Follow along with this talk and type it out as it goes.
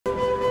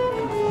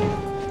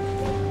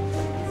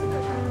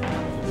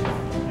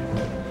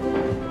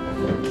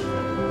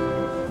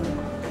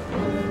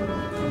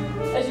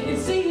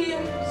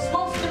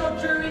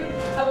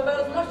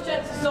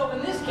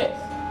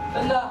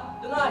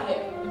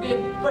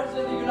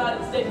President of the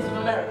United States of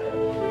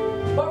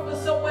America. Apart from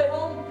the subway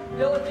home,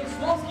 the only thing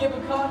Smolsky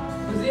ever caught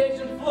was the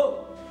Asian flu.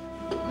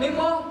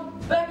 Meanwhile,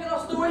 back in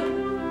our story,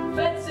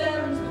 Fat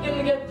Sam's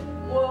beginning to get,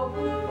 well,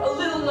 a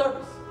little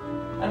nervous.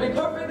 And to be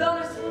perfectly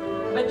honest,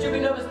 I bet you'd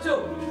be nervous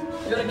too.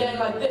 You got a gang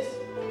like this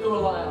to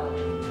rely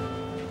on.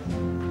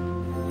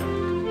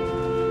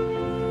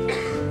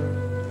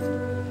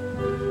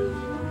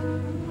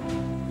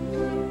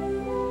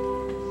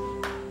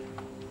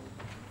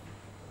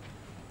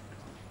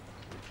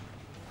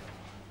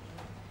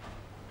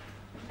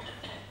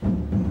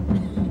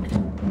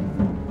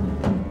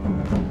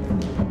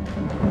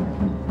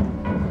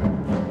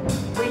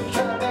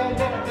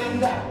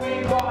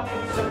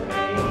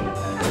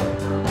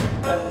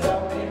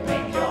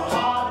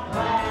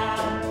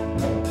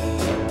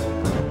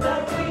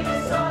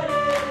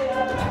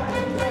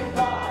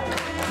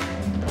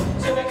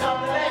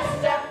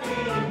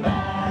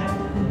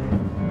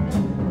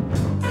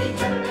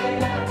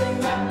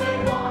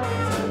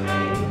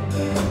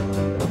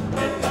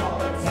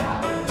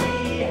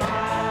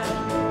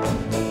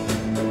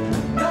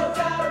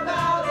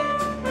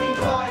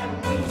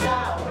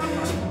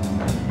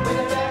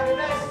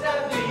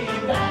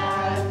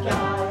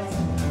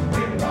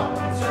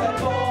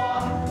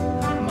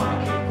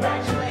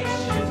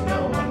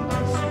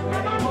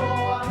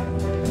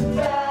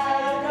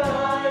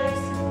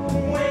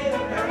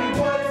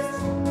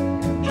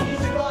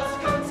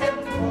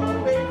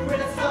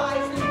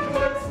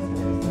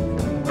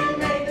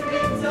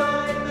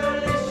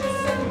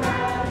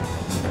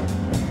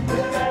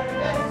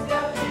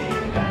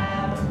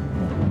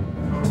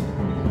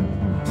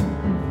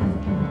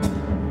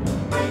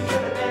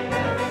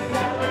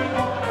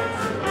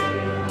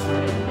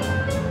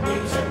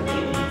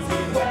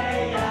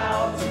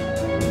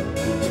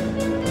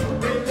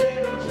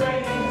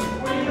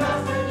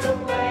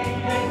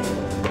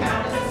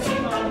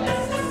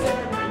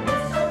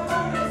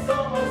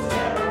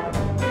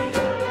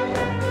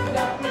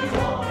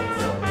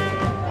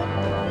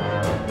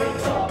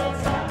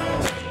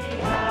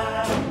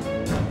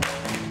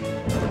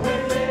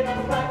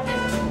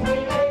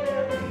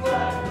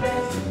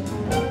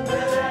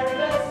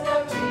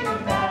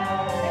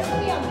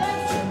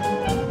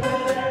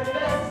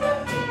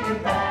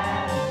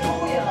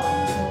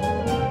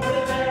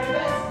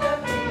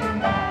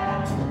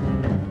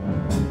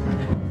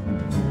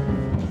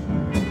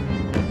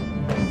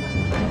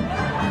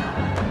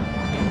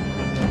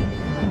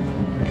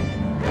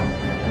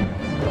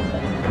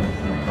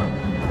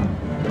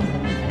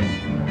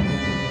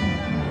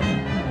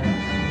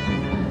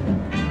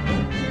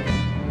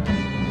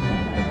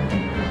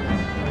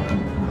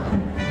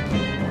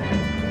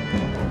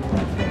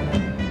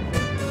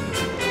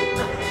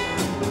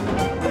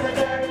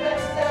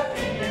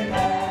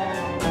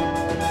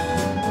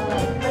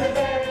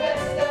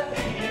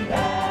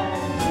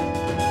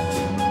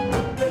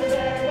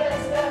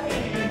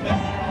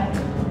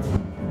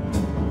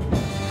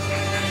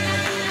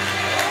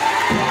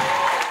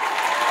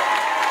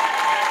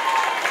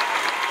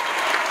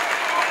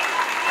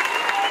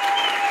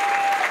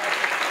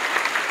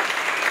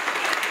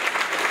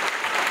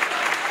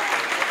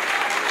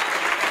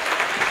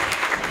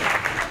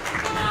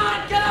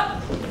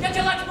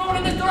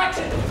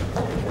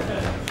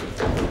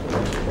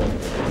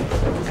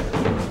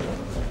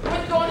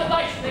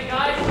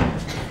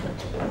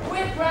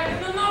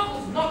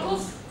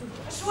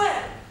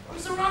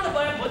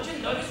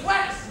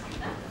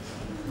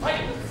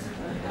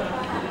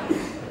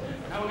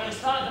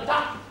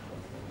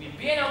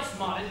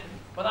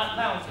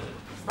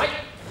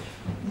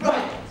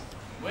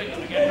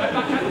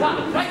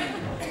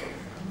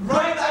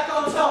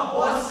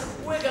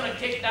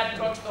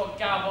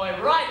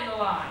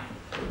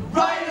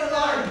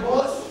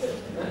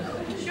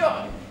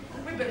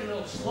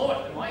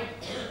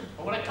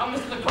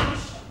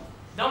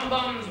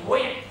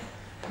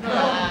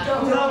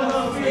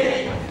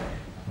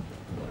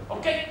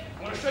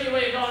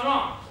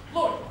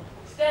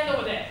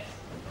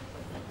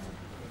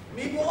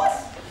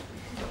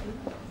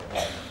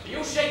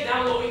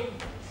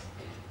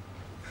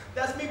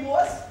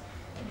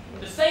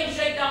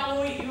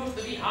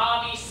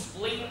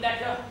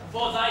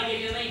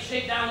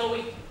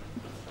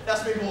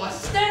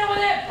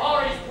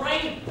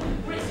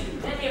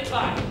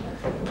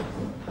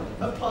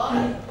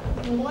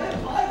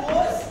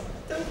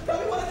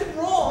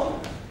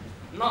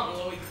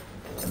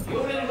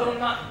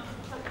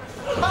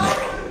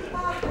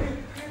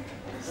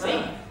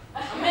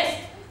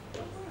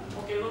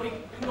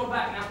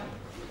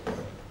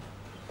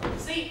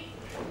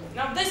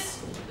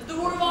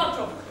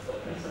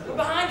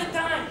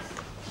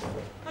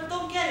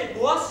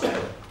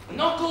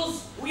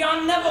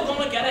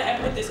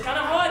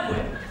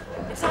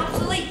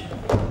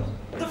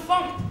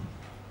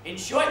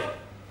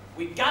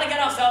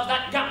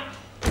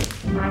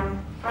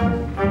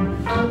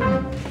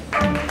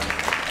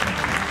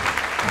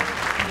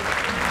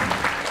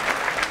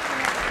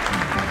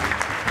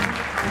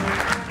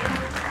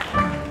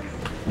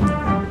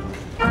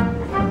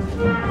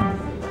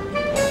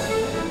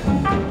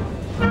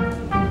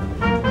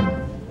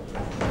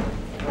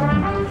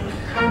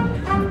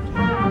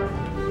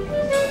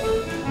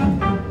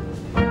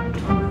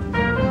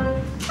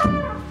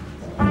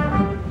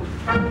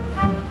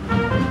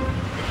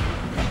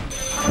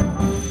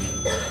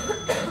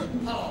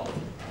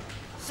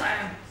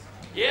 Sam.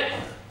 Yeah?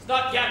 It's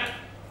not Gavin.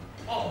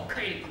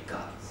 Okay,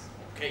 guys.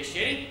 Okay,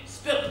 Shady,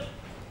 spill it.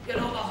 You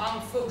know the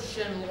Hung Fu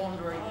Shin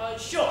Laundry?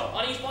 Sure.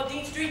 On East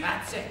 14th Street?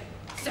 That's it.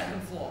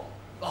 2nd floor.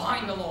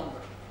 Behind the laundry.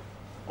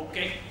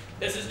 Okay.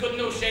 This is good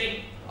news,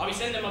 Shady. I'll be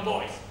sending my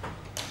boys.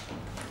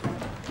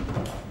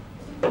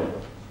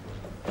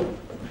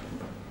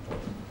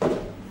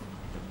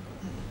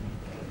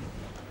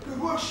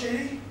 Good work,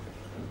 Shady.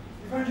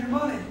 You've earned your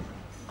money.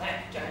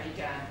 That Johnny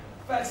John.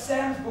 Fat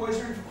Sam's boys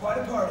are in for quite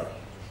a party.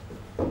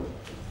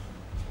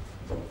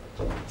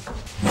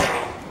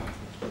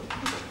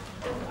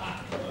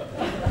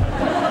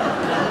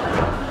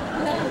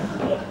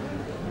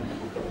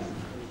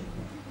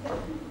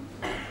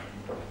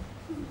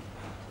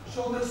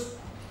 Shoulders,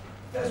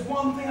 there's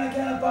one thing I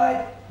can't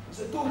abide, it's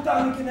a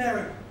two-tongue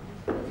canary.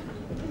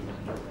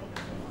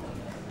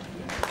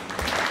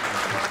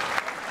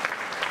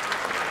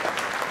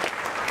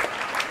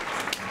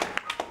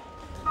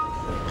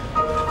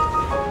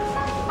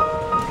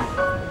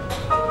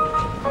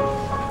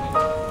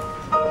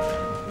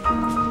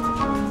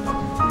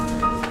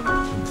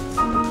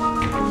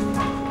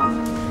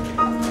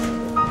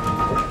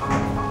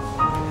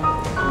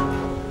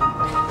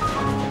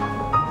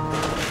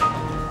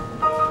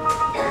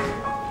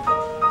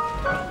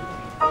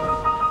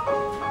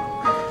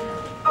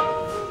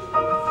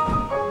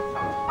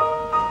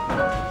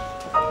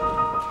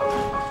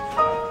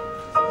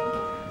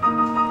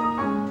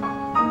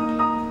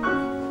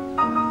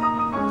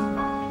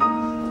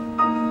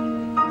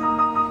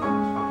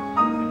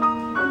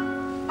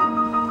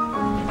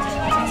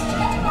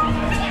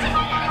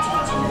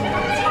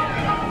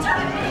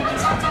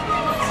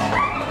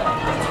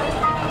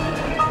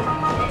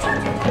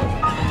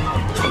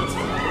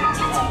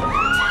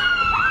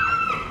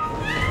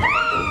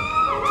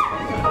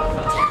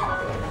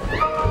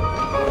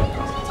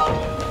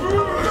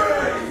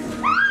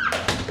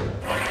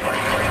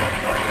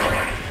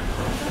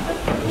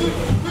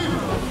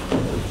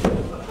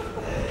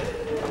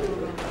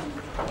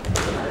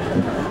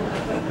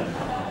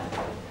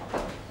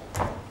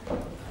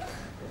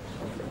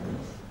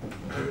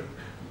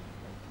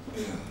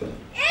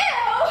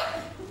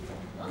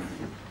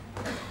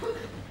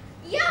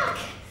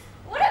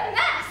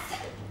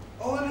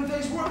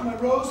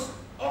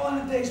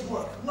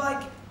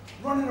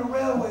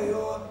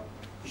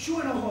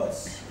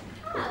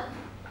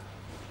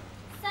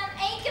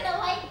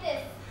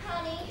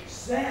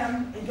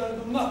 Sam ain't gonna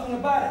do nothing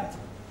about it.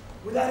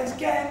 Without his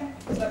gang,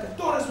 he's like a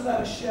tortoise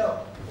without a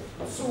shell.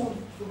 Soon,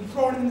 he'll be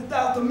throwing in the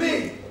towel to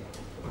me.